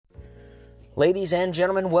Ladies and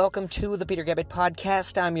gentlemen, welcome to the Peter Gabbett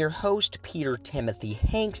Podcast. I'm your host, Peter Timothy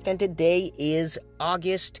Hankst, and today is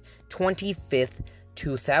August 25th,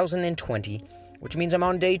 2020, which means I'm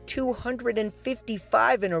on day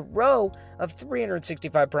 255 in a row of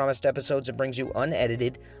 365 promised episodes that brings you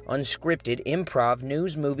unedited, unscripted, improv,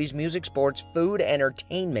 news, movies, music, sports, food,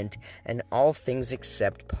 entertainment, and all things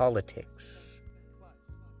except politics.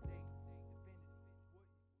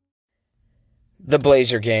 The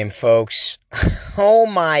Blazer game, folks. Oh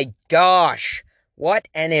my gosh. What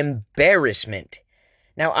an embarrassment.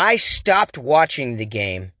 Now, I stopped watching the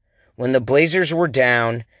game when the Blazers were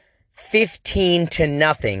down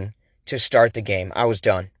 15-0 to start the game. I was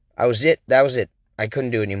done. That was it. I couldn't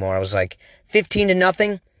do it anymore. I was like,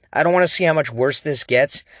 15-0? I don't want to see how much worse this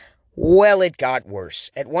gets. Well, it got worse.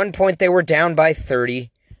 At one point, they were down by 30.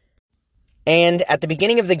 And at the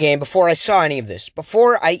beginning of the game, before I saw any of this,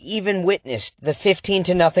 before I even witnessed the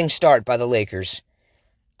 15-0 start by the Lakers,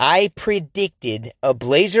 I predicted a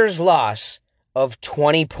Blazers loss of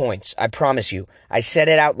 20 points. I promise you. I said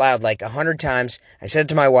it out loud like 100 times. I said it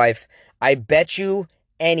to my wife, I bet you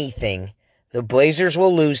anything the Blazers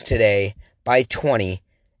will lose today by 20.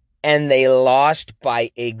 And they lost by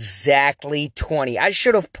exactly 20. I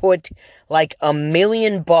should have put like $1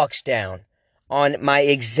 million down on my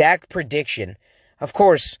exact prediction. Of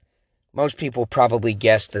course, most people probably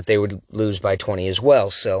guessed that they would lose by 20 as well,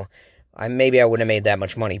 so maybe I wouldn't have made that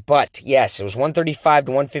much money. But yes, it was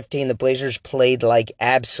 135-115. The Blazers played like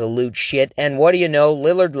absolute shit, and what do you know?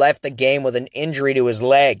 Lillard left the game with an injury to his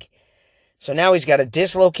leg. So now he's got a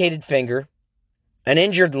dislocated finger, an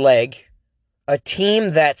injured leg, a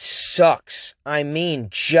team that sucks. I mean,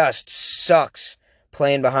 just sucks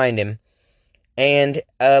playing behind him. And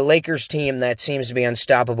a Lakers team that seems to be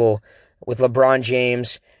unstoppable with LeBron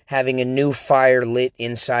James having a new fire lit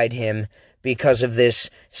inside him because of this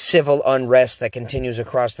civil unrest that continues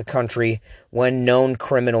across the country when known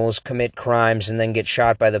criminals commit crimes and then get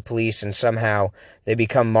shot by the police and somehow they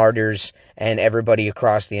become martyrs and everybody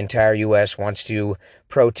across the entire U.S. wants to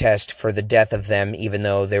protest for the death of them even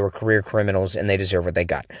though they were career criminals and they deserve what they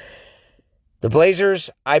got. The Blazers,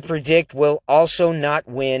 I predict, will also not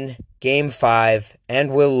win Game 5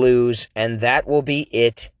 and will lose, and that will be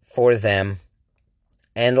it for them.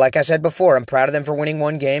 And like I said before, I'm proud of them for winning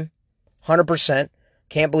one game, 100%.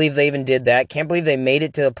 Can't believe they even did that. Can't believe they made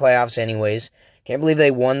it to the playoffs anyways. Can't believe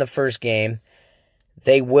they won the first game.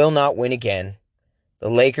 They will not win again.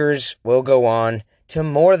 The Lakers will go on to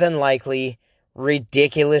more than likely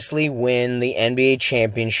ridiculously win the NBA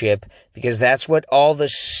championship because that's what all the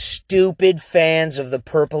stupid fans of the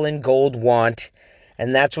purple and gold want,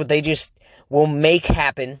 and that's what they just will make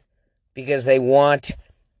happen because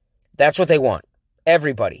that's what they want.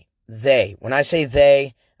 Everybody. They. When I say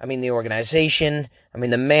they, I mean the organization, I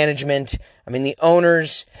mean the management, I mean the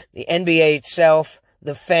owners, the NBA itself,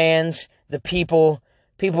 the fans, the people.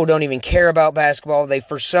 People don't even care about basketball. They,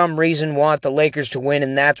 for some reason, want the Lakers to win,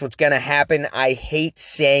 and that's what's going to happen. I hate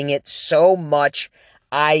saying it so much.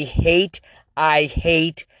 I hate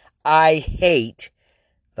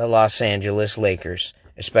the Los Angeles Lakers,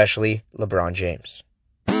 especially LeBron James.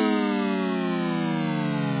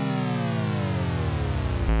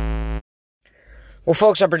 Well,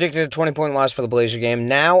 folks, I predicted a 20-point loss for the Blazer game.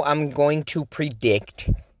 Now I'm going to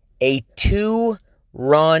predict a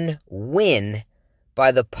 2-run win by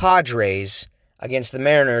the Padres against the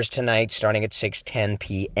Mariners tonight starting at 6:10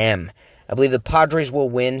 p.m. I believe the Padres will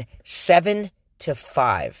win 7-5.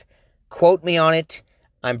 Quote me on it.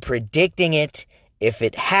 I'm predicting it. If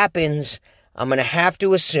it happens, I'm going to have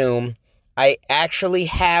to assume I actually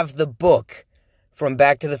have the book from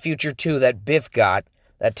Back to the Future 2 that Biff got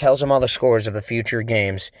that tells him all the scores of the future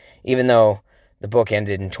games, even though the book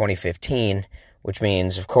ended in 2015, which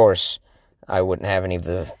means, of course, I wouldn't have any of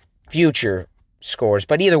the future scores.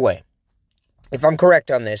 But either way, if I'm correct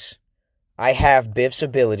on this, I have Biff's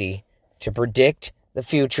ability to predict the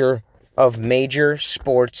future of major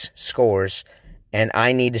sports scores, and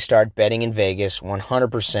I need to start betting in Vegas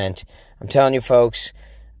 100%. I'm telling you, folks,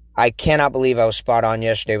 I cannot believe I was spot on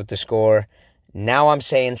yesterday with the score. Now I'm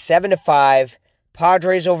saying 7-5,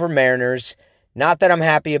 Padres over Mariners. Not that I'm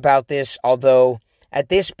happy about this, although at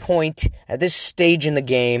this point, at this stage in the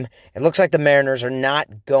game, it looks like the Mariners are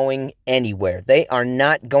not going anywhere. They are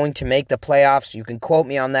not going to make the playoffs. You can quote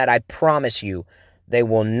me on that. I promise you they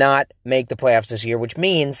will not make the playoffs this year, which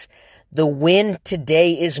means the win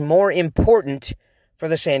today is more important for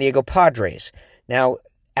the San Diego Padres. Now,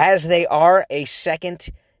 as they are a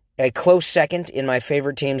close second in my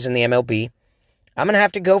favorite teams in the MLB, I'm going to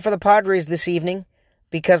have to go for the Padres this evening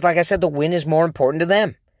because, like I said, the win is more important to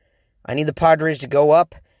them. I need the Padres to go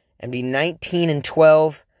up and be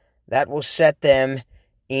 19-12. That will set them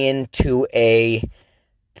into a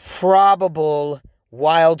probable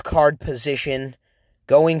wild card position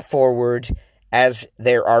going forward, as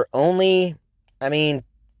there are only,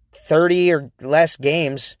 30 or less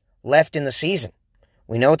games left in the season.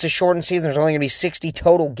 We know it's a shortened season. There's only going to be 60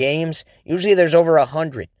 total games. Usually there's over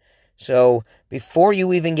 100. So before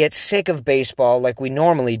you even get sick of baseball like we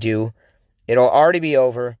normally do, it'll already be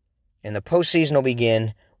over, and the postseason will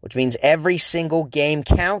begin, which means every single game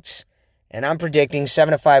counts. And I'm predicting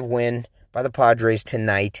 7-5 win by the Padres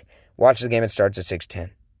tonight. Watch the game. It starts at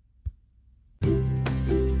 6:10.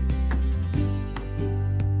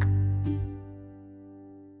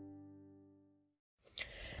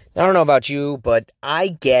 I don't know about you, but I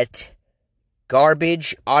get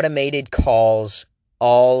garbage automated calls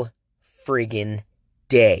all friggin'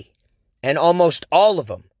 day. And almost all of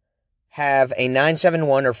them have a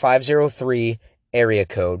 971 or 503 area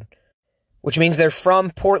code, which means they're from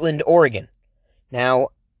Portland, Oregon. Now,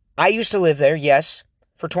 I used to live there, yes,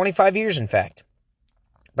 for 25 years, in fact.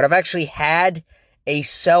 But I've actually had a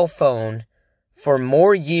cell phone for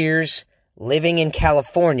more years living in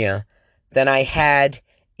California than I had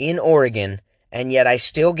in Oregon, and yet I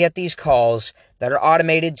still get these calls that are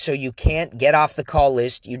automated, so you can't get off the call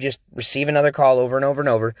list. You just receive another call over and over and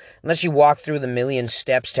over, unless you walk through the million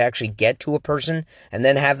steps to actually get to a person and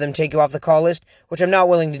then have them take you off the call list, which I'm not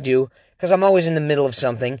willing to do, because I'm always in the middle of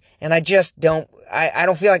something, and I just don't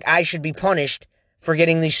feel like I should be punished for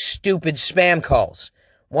getting these stupid spam calls.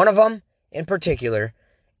 One of them, in particular,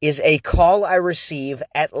 is a call I receive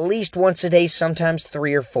at least once a day, sometimes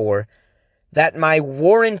 3 or 4, that my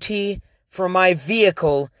warranty for my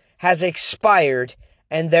vehicle has expired,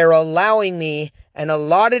 and they're allowing me an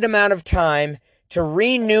allotted amount of time to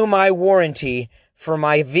renew my warranty for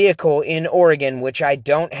my vehicle in Oregon, which I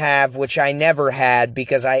don't have, which I never had,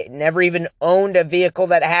 because I never even owned a vehicle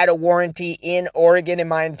that had a warranty in Oregon in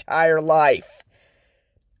my entire life.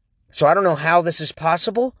 So I don't know how this is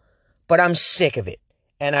possible, but I'm sick of it,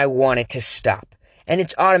 and I want it to stop. And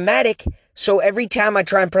it's automatic, so every time I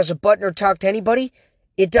try and press a button or talk to anybody,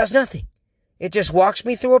 it does nothing. It just walks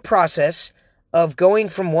me through a process of going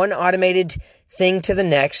from one automated thing to the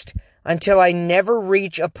next until I never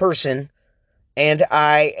reach a person, and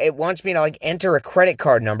it wants me to enter a credit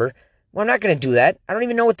card number. Well, I'm not going to do that. I don't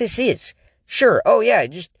even know what this is. Sure. Oh yeah,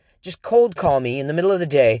 just cold call me in the middle of the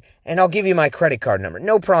day and I'll give you my credit card number.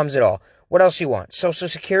 No problems at all. What else you want? Social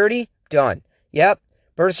Security? Done. Yep.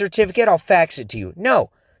 Birth certificate? I'll fax it to you.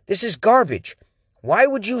 No. This is garbage. Why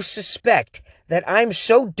would you suspect that I'm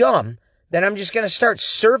so dumb that I'm just going to start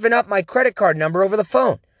serving up my credit card number over the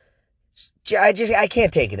phone? I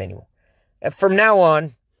can't take it anymore. From now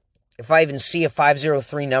on, if I even see a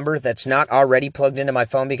 503 number that's not already plugged into my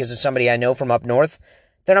phone because it's somebody I know from up north,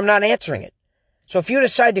 then I'm not answering it. So if you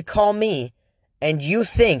decide to call me and you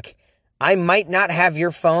think I might not have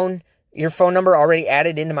your phone number already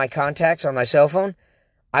added into my contacts on my cell phone,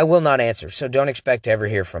 I will not answer. So don't expect to ever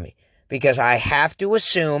hear from me, because I have to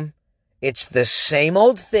assume it's the same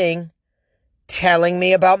old thing, telling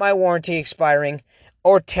me about my warranty expiring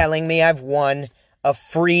or telling me I've won a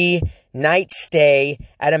free night stay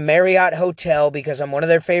at a Marriott hotel because I'm one of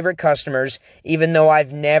their favorite customers, even though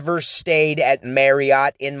I've never stayed at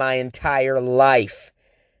Marriott in my entire life.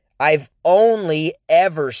 I've only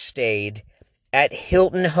ever stayed at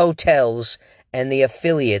Hilton Hotels and the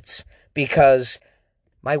affiliates because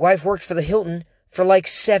my wife worked for the Hilton for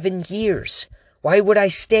 7 years. Why would I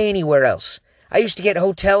stay anywhere else? I used to get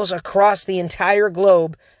hotels across the entire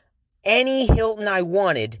globe, any Hilton I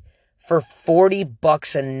wanted, for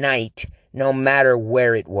 $40 a night, no matter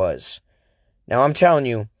where it was. Now, I'm telling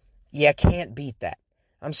you, you can't beat that.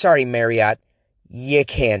 I'm sorry, Marriott, you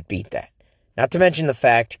can't beat that. Not to mention the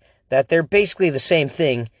fact that they're basically the same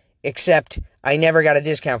thing, except I never got a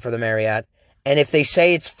discount for the Marriott, and if they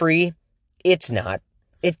say it's free, it's not.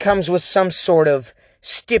 It comes with some sort of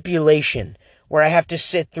stipulation where I have to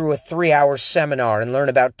sit through a 3-hour seminar and learn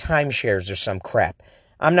about timeshares or some crap.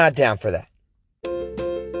 I'm not down for that.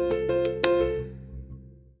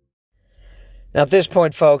 Now, at this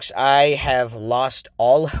point, folks, I have lost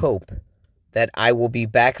all hope that I will be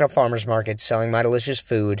back at a farmer's market selling my delicious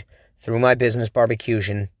food through my business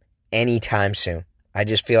Barbecution anytime soon. I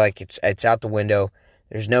just feel like it's out the window.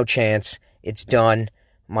 There's no chance. It's done.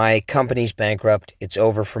 My company's bankrupt. It's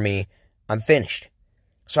over for me. I'm finished.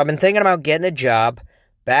 So I've been thinking about getting a job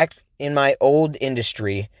back in my old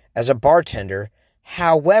industry as a bartender.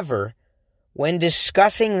 However, when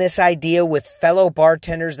discussing this idea with fellow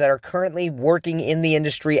bartenders that are currently working in the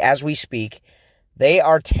industry as we speak, they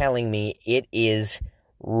are telling me it is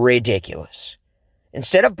ridiculous.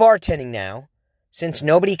 Instead of bartending now, since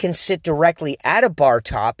nobody can sit directly at a bar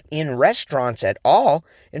top in restaurants at all,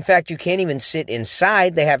 in fact, you can't even sit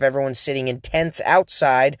inside. They have everyone sitting in tents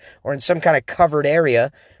outside or in some kind of covered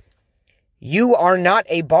area. You are not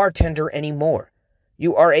a bartender anymore.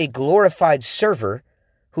 You are a glorified server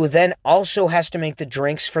who then also has to make the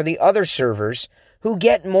drinks for the other servers who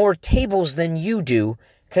get more tables than you do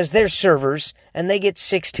because they're servers and they get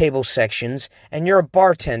 6 table sections and you're a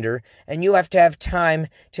bartender and you have to have time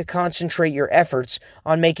to concentrate your efforts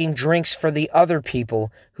on making drinks for the other people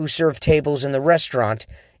who serve tables in the restaurant,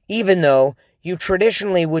 even though you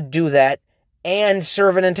traditionally would do that and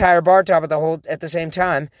serve an entire bar top at the same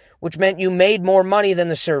time, which meant you made more money than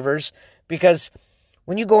the servers, because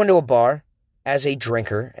when you go into a bar as a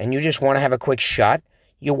drinker and you just want to have a quick shot,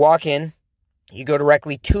 you walk in, you go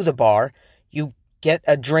directly to the bar, you get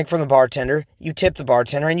a drink from the bartender, you tip the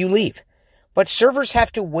bartender, and you leave. But servers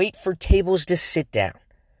have to wait for tables to sit down.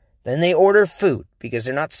 Then they order food, because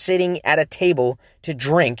they're not sitting at a table to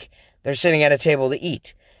drink, they're sitting at a table to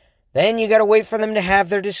eat. Then you gotta wait for them to have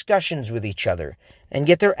their discussions with each other, and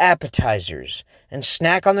get their appetizers, and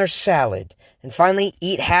snack on their salad, and finally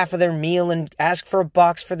eat half of their meal and ask for a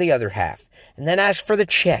box for the other half, and then ask for the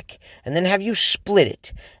check, and then have you split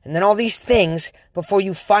it, and then all these things before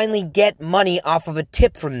you finally get money off of a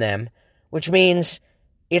tip from them, which means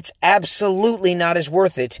it's absolutely not as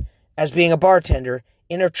worth it as being a bartender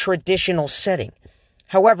in a traditional setting.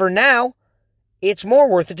 However, now it's more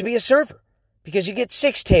worth it to be a server, because you get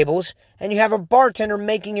 6 tables and you have a bartender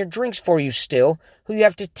making your drinks for you still, who you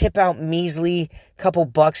have to tip out measly couple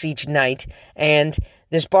bucks each night, and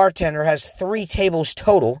this bartender has 3 tables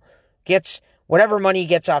total, gets whatever money he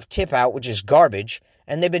gets off tip out, which is garbage,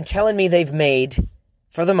 and they've been telling me they've made,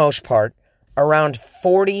 for the most part, around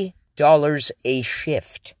 $40 a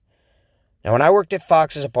shift. Now, when I worked at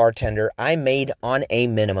Fox as a bartender, I made on a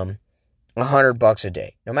minimum $100 a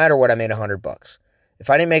day. No matter what, I made $100.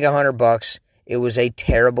 If I didn't make $100, it was a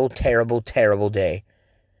terrible, terrible, terrible day.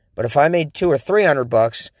 But if I made $200 or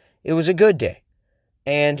 $300, it was a good day.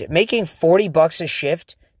 And making $40 a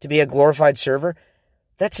shift to be a glorified server,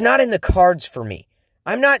 that's not in the cards for me.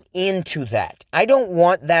 I'm not into that. I don't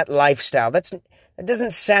want that lifestyle. That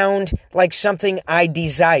doesn't sound like something I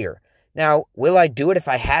desire. Now, will I do it if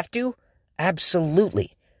I have to?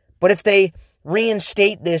 Absolutely. But if they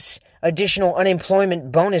reinstate this additional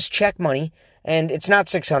unemployment bonus check money, and it's not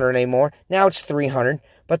 $600 anymore, now it's $300,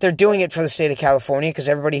 but they're doing it for the state of California because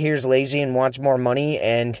everybody here is lazy and wants more money,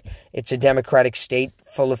 and it's a Democratic state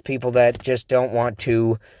full of people that just don't want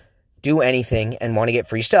to do anything and want to get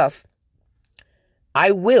free stuff.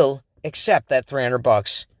 I will accept that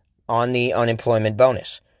 $300 on the unemployment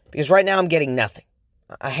bonus, because right now I'm getting nothing.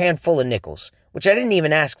 A handful of nickels, which I didn't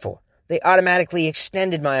even ask for. They automatically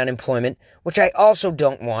extended my unemployment, which I also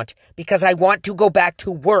don't want, because I want to go back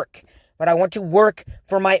to work. But I want to work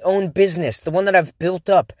for my own business, the one that I've built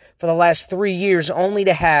up for the last 3 years, only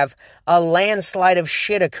to have a landslide of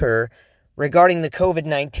shit occur regarding the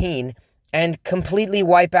COVID-19 and completely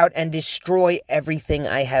wipe out and destroy everything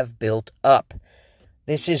I have built up.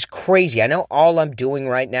 This is crazy. I know all I'm doing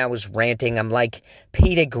right now is ranting. I'm like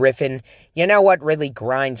Peter Griffin. You know what really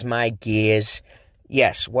grinds my gears?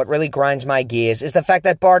 Yes, what really grinds my gears is the fact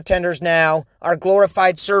that bartenders now are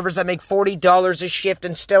glorified servers that make $40 a shift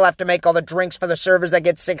and still have to make all the drinks for the servers that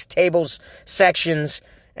get 6 tables sections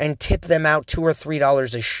and tip them out $2 or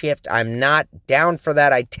 $3 a shift. I'm not down for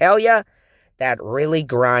that, I tell ya. That really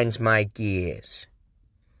grinds my gears.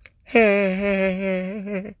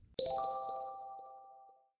 Now,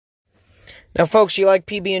 folks, you like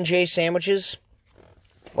PB&J sandwiches?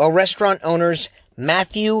 Well, restaurant owners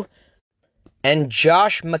Matthew and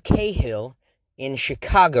Josh McCahill in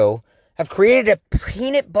Chicago have created a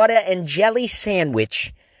peanut butter and jelly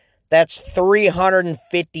sandwich that's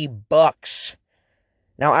 $350.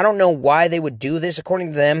 Now, I don't know why they would do this.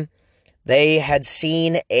 According to them, they had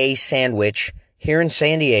seen a sandwich here in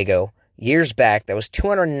San Diego years back that was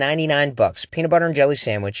 $299. Peanut butter and jelly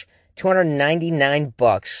sandwich,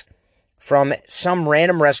 $299 from some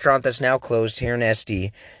random restaurant that's now closed here in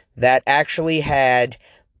SD that actually had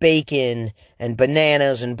bacon and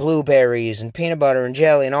bananas and blueberries and peanut butter and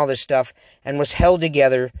jelly and all this stuff, and was held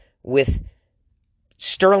together with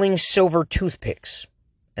sterling silver toothpicks.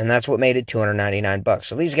 And that's what made it $299.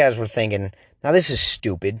 So these guys were thinking, now this is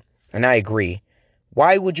stupid, and I agree.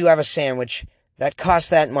 Why would you have a sandwich that costs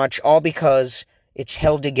that much all because it's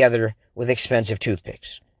held together with expensive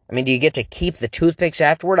toothpicks? I mean, do you get to keep the toothpicks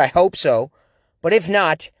afterward? I hope so. But if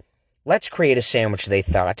not, let's create a sandwich, they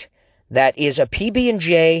thought, that is a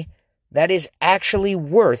PB&J that is actually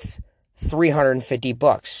worth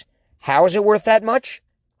 $350. How is it worth that much?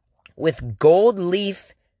 With gold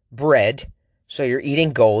leaf bread, so you're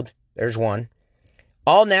eating gold, there's one.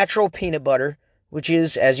 All natural peanut butter, which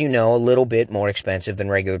is, as you know, a little bit more expensive than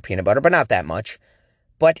regular peanut butter, but not that much.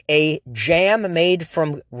 But a jam made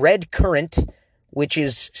from red currant, which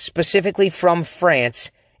is specifically from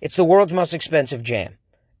France. It's the world's most expensive jam.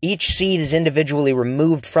 Each seed is individually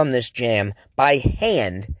removed from this jam by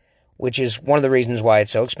hand, which is one of the reasons why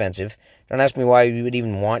it's so expensive. Don't ask me why you would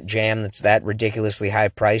even want jam that's that ridiculously high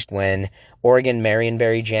priced when Oregon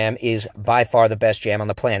Marionberry jam is by far the best jam on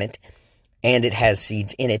the planet. And it has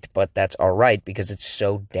seeds in it, but that's alright because it's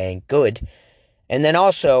so dang good. And then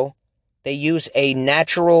also, they use a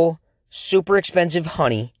natural, super expensive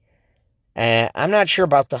honey. I'm not sure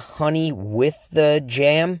about the honey with the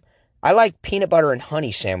jam. I like peanut butter and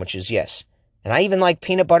honey sandwiches, yes. And I even like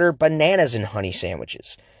peanut butter, bananas, and honey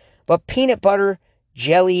sandwiches. But peanut butter,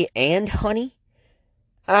 jelly, and honey?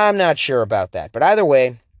 I'm not sure about that. But either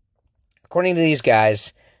way, according to these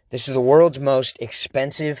guys, this is the world's most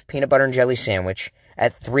expensive peanut butter and jelly sandwich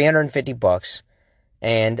at $350.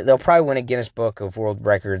 And they'll probably win a Guinness Book of World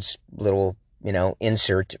Records little,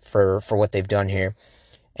 insert for what they've done here.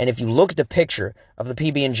 And if you look at the picture of the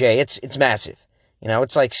PB&J, it's massive.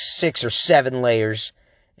 It's like 6 or 7 layers,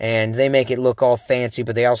 and they make it look all fancy,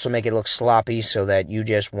 but they also make it look sloppy so that you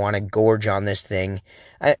just want to gorge on this thing.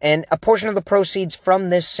 And a portion of the proceeds from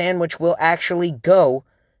this sandwich will actually go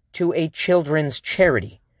to a children's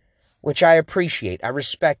charity, which I appreciate. I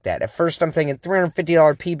respect that. At first, I'm thinking $350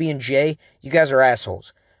 PB&J, you guys are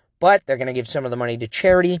assholes. But they're going to give some of the money to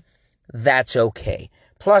charity. That's okay.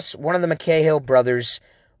 Plus, one of the McCahill brothers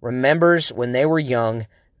remembers when they were young,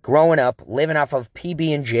 growing up, living off of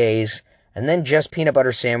PB&Js, and then just peanut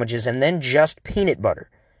butter sandwiches, and then just peanut butter.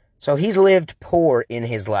 So he's lived poor in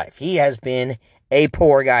his life. He has been a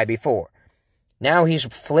poor guy before. Now he's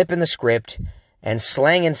flipping the script and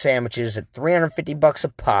slanging sandwiches at $350 a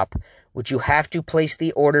pop, which you have to place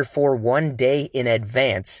the order for 1 day in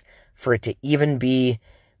advance for it to even be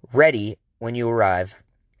ready when you arrive.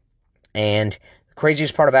 And the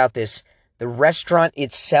craziest part about this, the restaurant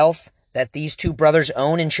itself that these two brothers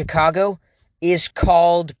own in Chicago is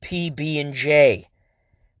called PB&J.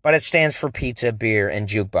 But it stands for pizza, beer, and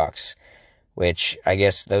jukebox, which I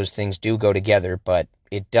guess those things do go together, but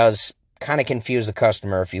it does kind of confuse the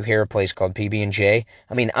customer if you hear a place called PB&J.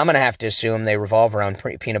 I mean, I'm going to have to assume they revolve around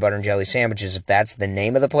peanut butter and jelly sandwiches if that's the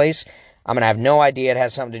name of the place. I'm going to have no idea it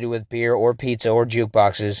has something to do with beer or pizza or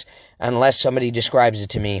jukeboxes unless somebody describes it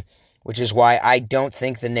to me, which is why I don't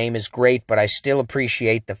think the name is great, but I still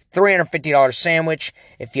appreciate the $350 sandwich.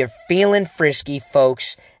 If you're feeling frisky,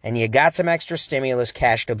 folks, and you got some extra stimulus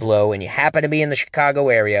cash to blow, and you happen to be in the Chicago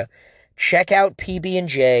area, check out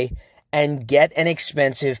PB&J and get an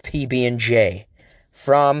expensive PB&J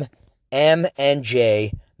from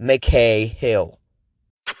M&J McCahill.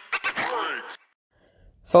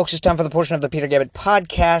 Folks, it's time for the portion of the Peter Gabbett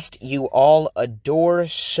podcast you all adore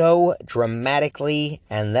so dramatically,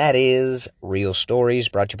 and that is Real Stories,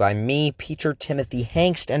 brought to you by me, Peter Timothy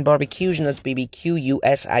Hangst, and Barbecusion, that's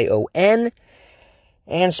BBQUSION.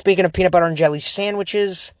 And speaking of peanut butter and jelly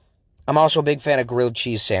sandwiches, I'm also a big fan of grilled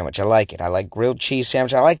cheese sandwich. I like it. I like grilled cheese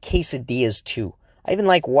sandwich. I like quesadillas, too. I even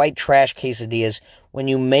like white trash quesadillas when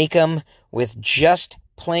you make them with just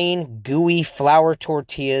plain gooey flour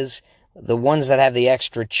tortillas, the ones that have the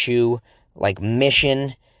extra chew, like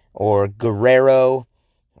Mission or Guerrero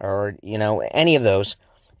or, any of those.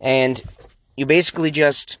 And you basically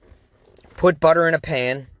just put butter in a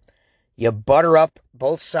pan, you butter up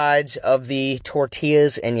both sides of the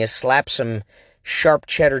tortillas, and you slap some sharp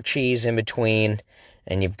cheddar cheese in between,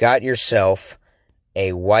 and you've got yourself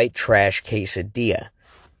a white trash quesadilla.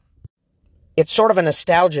 It's sort of a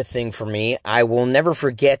nostalgia thing for me. I will never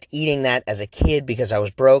forget eating that as a kid because I was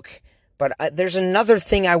broke. But there's another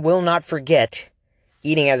thing I will not forget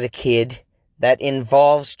eating as a kid that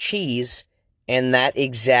involves cheese and that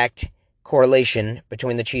exact correlation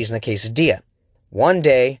between the cheese and the quesadilla. One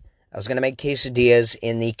day, I was going to make quesadillas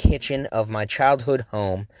in the kitchen of my childhood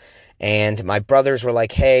home, and my brothers were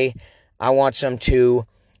like, hey, I want some too.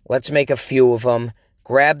 Let's make a few of them.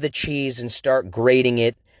 Grab the cheese and start grating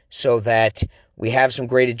it so that we have some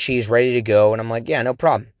grated cheese ready to go. And I'm like, yeah, no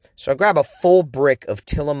problem. So I grab a full brick of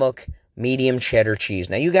Tillamook medium cheddar cheese.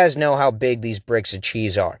 Now, you guys know how big these bricks of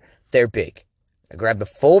cheese are. They're big. I grabbed the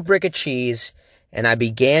full brick of cheese, and I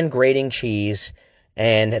began grating cheese,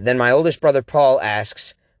 and then my oldest brother, Paul,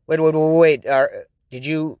 asks, wait, did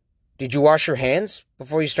you wash your hands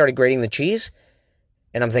before you started grating the cheese?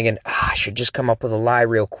 And I'm thinking, I should just come up with a lie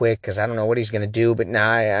real quick because I don't know what he's going to do. But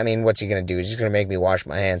nah, I mean, what's he going to do? He's just going to make me wash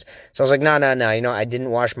my hands. So I was like, no, no, no. I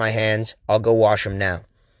didn't wash my hands. I'll go wash them now.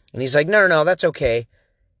 And he's like, no, no, no, that's okay.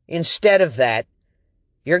 Instead of that,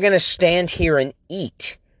 you're going to stand here and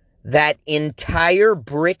eat that entire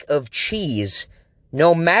brick of cheese,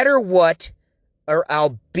 no matter what, or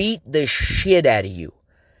I'll beat the shit out of you.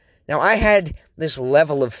 Now, I had this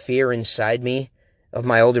level of fear inside me of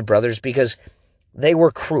my older brothers because they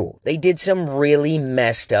were cruel. They did some really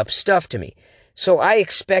messed up stuff to me. So I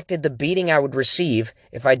expected the beating I would receive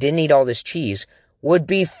if I didn't eat all this cheese would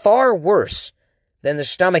be far worse than the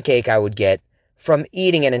stomachache I would get from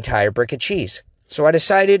eating an entire brick of cheese. So I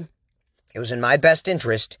decided it was in my best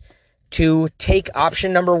interest to take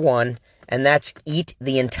option number one, and that's eat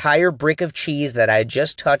the entire brick of cheese that I had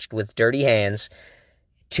just touched with dirty hands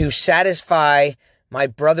to satisfy my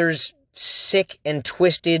brother's sick and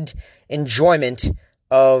twisted enjoyment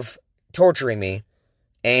of torturing me.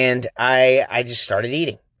 And I just started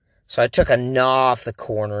eating. So I took a gnaw off the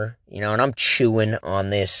corner, and I'm chewing on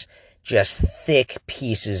this just thick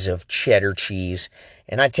pieces of cheddar cheese.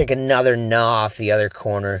 And I take another gnaw off the other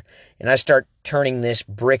corner, and I start turning this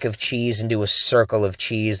brick of cheese into a circle of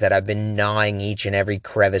cheese that I've been gnawing each and every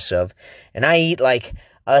crevice of. And I eat like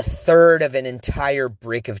a third of an entire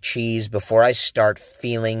brick of cheese before I start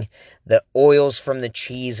feeling the oils from the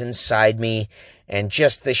cheese inside me and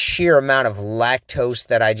just the sheer amount of lactose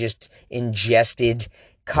that I just ingested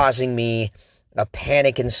causing me a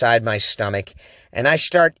panic inside my stomach. And I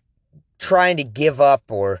start trying to give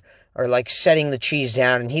up or like setting the cheese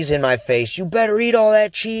down, and he's in my face. You better eat all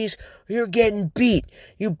that cheese or you're getting beat.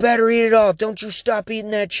 You better eat it all. Don't you stop eating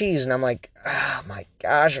that cheese. And I'm like, oh my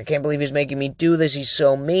gosh, I can't believe he's making me do this. He's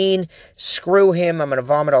so mean. Screw him. I'm going to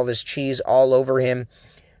vomit all this cheese all over him.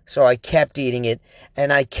 So I kept eating it,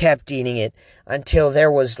 and I kept eating it until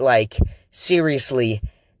there was like, seriously,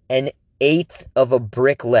 an eighth of a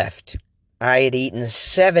brick left. I had eaten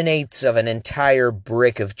 7/8 of an entire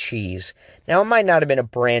brick of cheese. Now, it might not have been a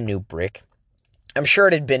brand new brick. I'm sure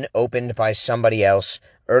it had been opened by somebody else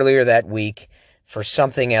earlier that week for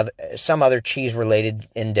some other cheese-related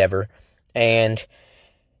endeavor. And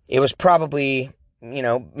it was probably,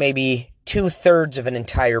 maybe 2/3 of an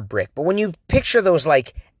entire brick. But when you picture those,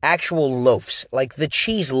 like, actual loaves, like the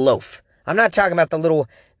cheese loaf, I'm not talking about the little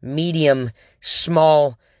medium,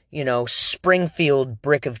 small, Springfield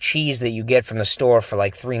brick of cheese that you get from the store for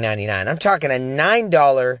like $3.99. I'm talking a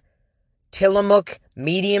 $9 Tillamook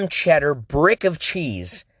medium cheddar brick of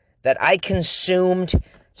cheese that I consumed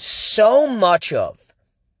so much of.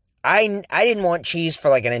 I didn't want cheese for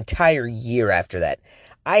like an entire year after that.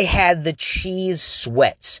 I had the cheese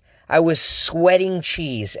sweats. I was sweating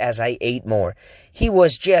cheese as I ate more. He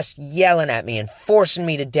was just yelling at me and forcing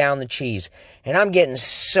me to down the cheese. And I'm getting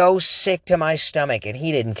so sick to my stomach, and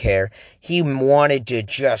he didn't care. He wanted to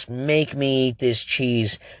just make me eat this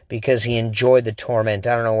cheese because he enjoyed the torment.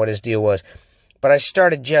 I don't know what his deal was. But I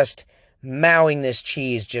started just mowing this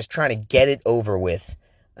cheese, just trying to get it over with.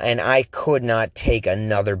 And I could not take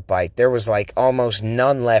another bite. There was like almost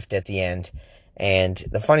none left at the end. And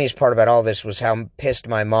the funniest part about all this was how pissed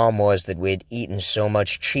my mom was that we had eaten so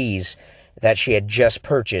much cheese that she had just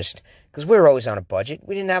purchased, because we were always on a budget.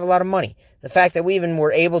 We didn't have a lot of money. The fact that we even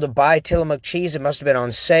were able to buy Tillamook cheese, it must have been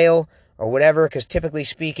on sale or whatever, because typically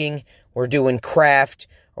speaking, we're doing Kraft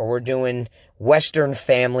or we're doing Western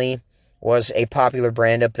Family was a popular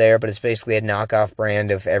brand up there, but it's basically a knockoff brand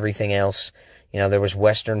of everything else. There was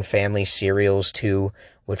Western Family cereals too,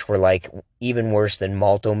 which were like even worse than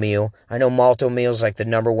Malt-O-Meal. I know Malt-O-Meal's like the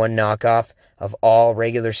number one knockoff of all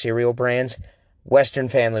regular cereal brands. Western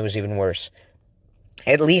Family was even worse.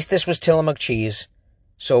 At least this was Tillamook cheese.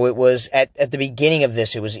 So it was, at the beginning of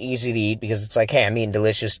this, it was easy to eat because it's like, hey, I'm eating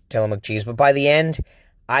delicious Tillamook cheese. But by the end,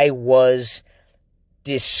 I was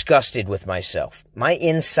disgusted with myself. My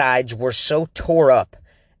insides were so tore up.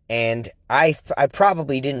 And I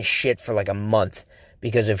probably didn't shit for like a month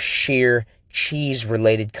because of sheer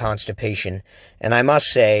cheese-related constipation. And I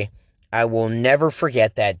must say, I will never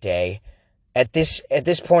forget that day. At this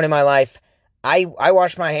point in my life, I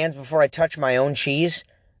wash my hands before I touch my own cheese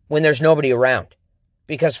when there's nobody around.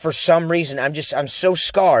 Because for some reason, I'm so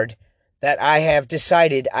scarred that I have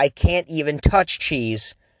decided I can't even touch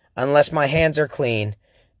cheese unless my hands are clean.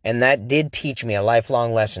 And that did teach me a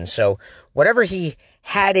lifelong lesson. So whatever he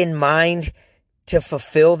had in mind to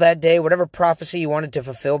fulfill that day, whatever prophecy he wanted to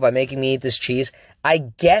fulfill by making me eat this cheese, I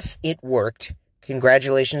guess it worked.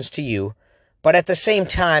 Congratulations to you. But at the same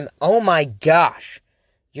time, oh my gosh,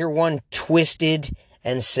 you're one twisted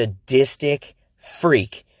and sadistic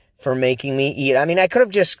freak for making me eat. I mean, I could have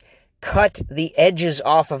just cut the edges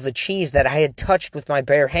off of the cheese that I had touched with my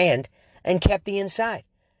bare hand and kept the inside.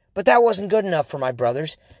 But that wasn't good enough for my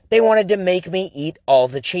brothers. They wanted to make me eat all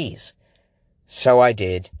the cheese. So I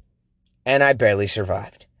did, and I barely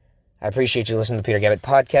survived. I appreciate you listening to the Peter Gabbett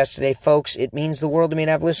Podcast today, folks. It means the world to me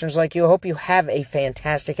to have listeners like you. I hope you have a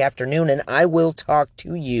fantastic afternoon, and I will talk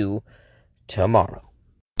to you tomorrow.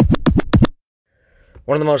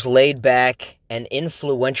 One of the most laid-back and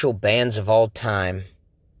influential bands of all time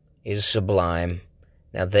is Sublime.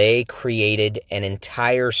 Now, they created an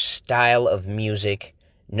entire style of music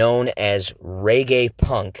known as reggae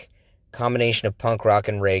punk, combination of punk rock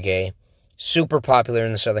and reggae, super popular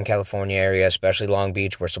in the Southern California area, especially Long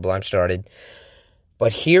Beach, where Sublime started.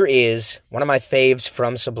 But here is one of my faves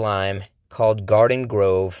from Sublime called Garden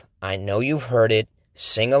Grove. I know you've heard it.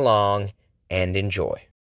 Sing along and enjoy.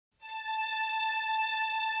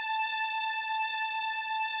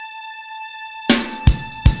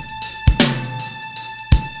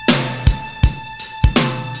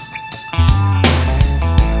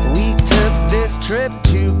 We took this trip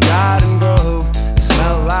to Garden Grove.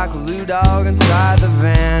 Smelled like a Lou Dog inside the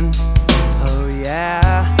van. Oh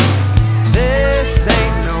yeah, this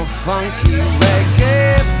ain't no funky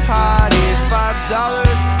reggae party. $5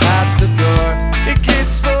 at the door. It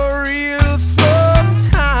gets so real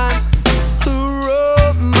sometimes. Who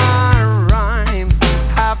wrote my rhyme?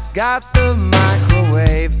 I've got the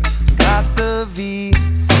microwave, got the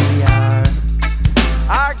VCR.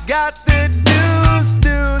 I got the deuce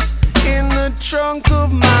in the trunk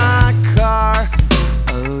of my car.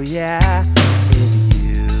 Oh yeah, if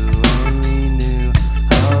you only knew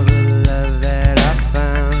all the love that I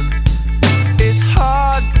found. It's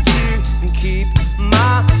hard to keep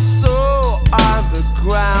my soul on the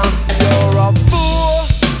ground. You're a fool,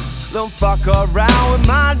 don't fuck around with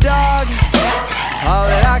my dog. All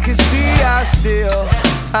that I can see I steal,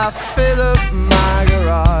 I fill up my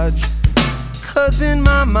garage. 'Cause in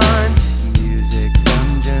my mind, music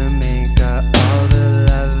from Jamaica, all the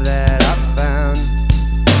love that I found.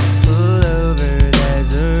 Pull over,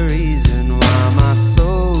 there's a reason why my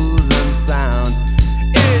soul's unsound.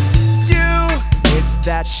 It's you, it's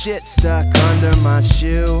that shit stuck under my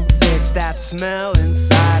shoe. It's that smell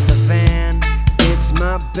inside the van. It's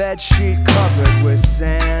my bedsheet covered with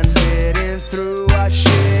sand. Sitting through a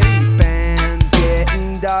shitty band,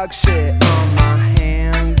 getting dog shit on my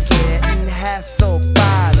hands. Getting hassled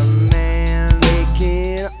by the man,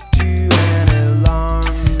 waking up to an alarm.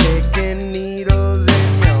 Sticking needles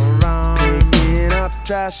in your arm, picking up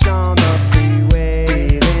trash on the freeway.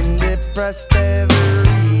 Feeling depressed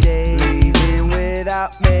every day, leaving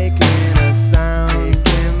without making a sound.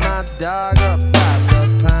 Picking my dog up by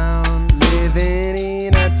the pound, living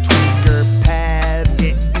in a tweaker pad.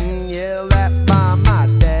 Getting yelled at by my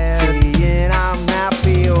dad, saying I'm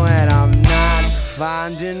happy when I'm not.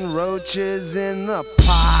 Finding roaches in the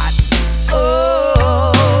pot. Oh,